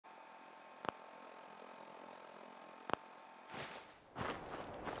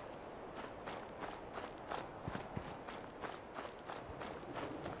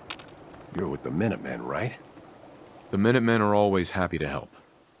You're with the Minutemen, right? The Minutemen are always happy to help.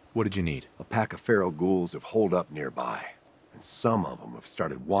 What did you need? A pack of feral ghouls have holed up nearby, and some of them have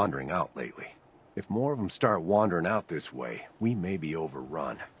started wandering out lately. If more of them start wandering out this way, we may be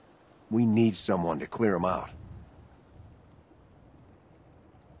overrun. We need someone to clear them out.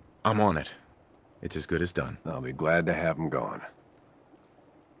 I'm on it. It's as good as done. I'll be glad to have them gone.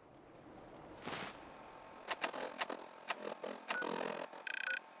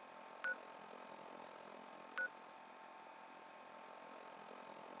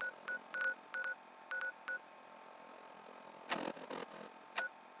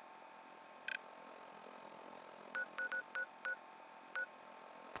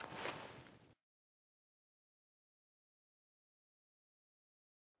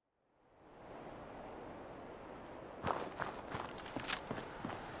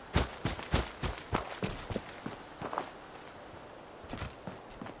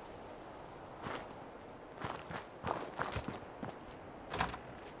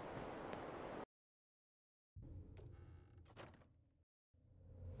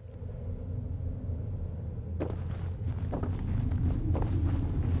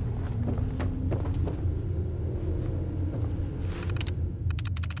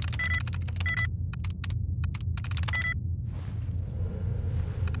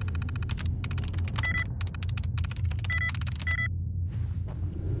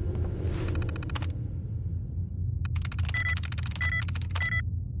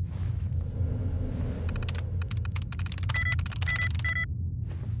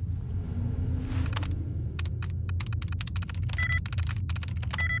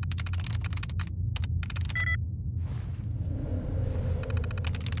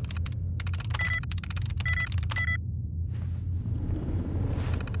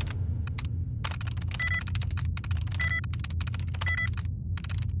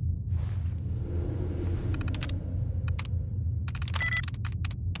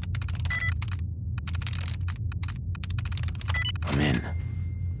 I'm in.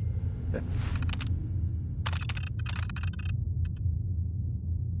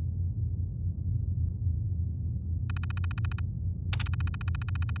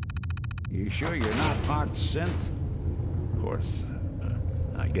 You sure you're not marked synth? Of course,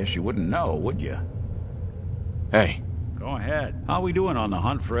 I guess you wouldn't know, would you? Hey. Go ahead. How we doing on the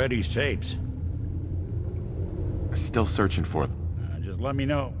hunt for Eddie's tapes? Still searching for them. Just let me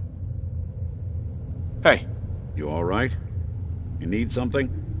know. Hey. You all right? You need something?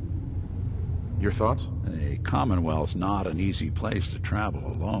 Your thoughts? The Commonwealth's not an easy place to travel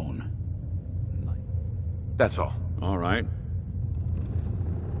alone. That's all. All right.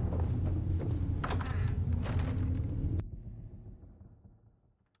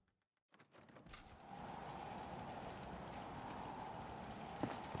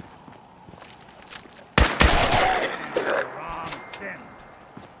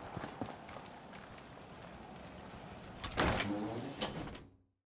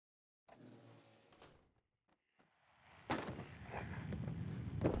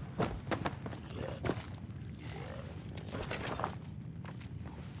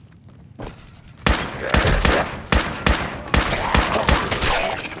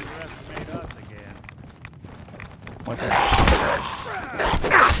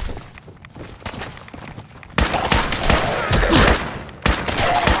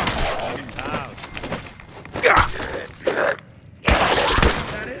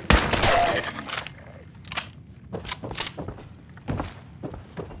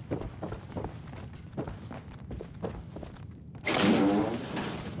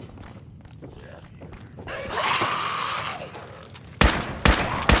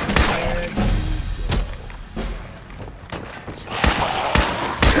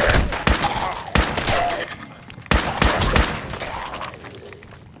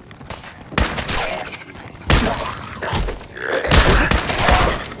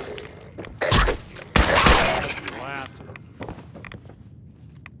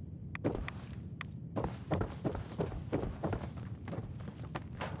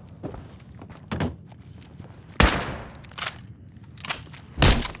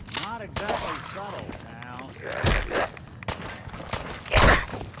 Not exactly subtle, pal.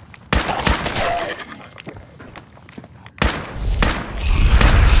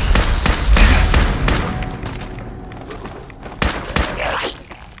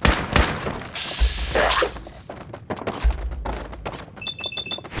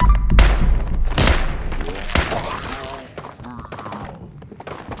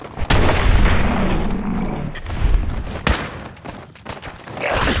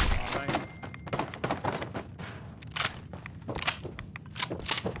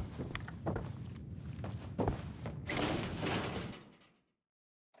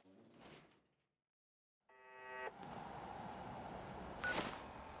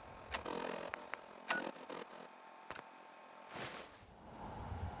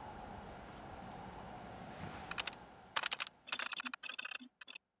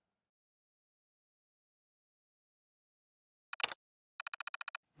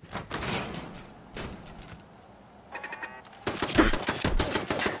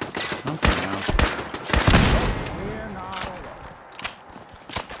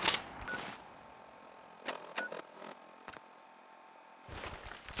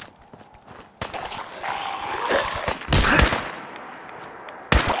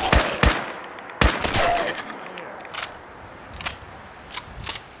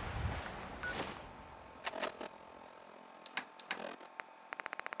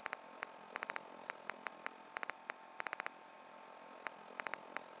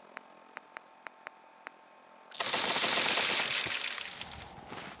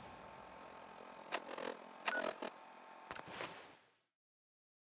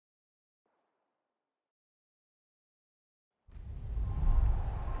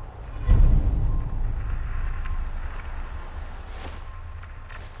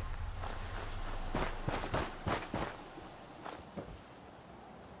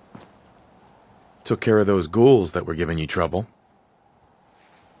 Took care of those ghouls that were giving you trouble.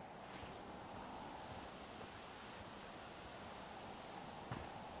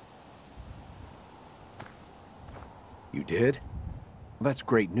 You did? Well, that's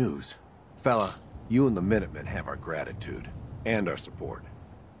great news. Fella, you and the Minutemen have our gratitude. And our support.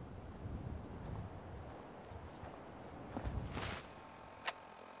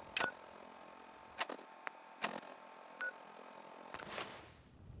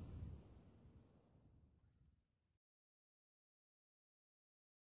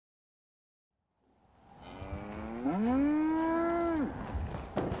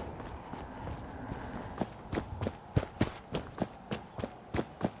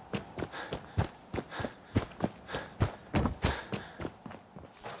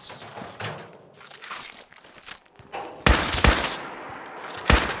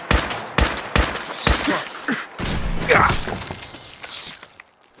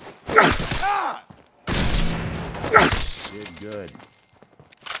 Did good.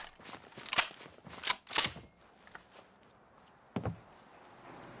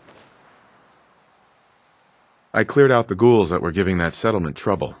 I cleared out the ghouls that were giving that settlement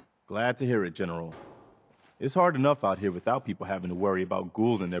trouble. Glad to hear it, General. It's hard enough out here without people having to worry about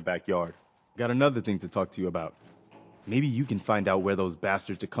ghouls in their backyard. Got another thing to talk to you about. Maybe you can find out where those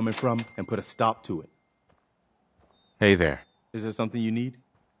bastards are coming from and put a stop to it. Hey there. Is there something you need?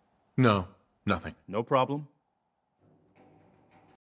 No, nothing. No problem.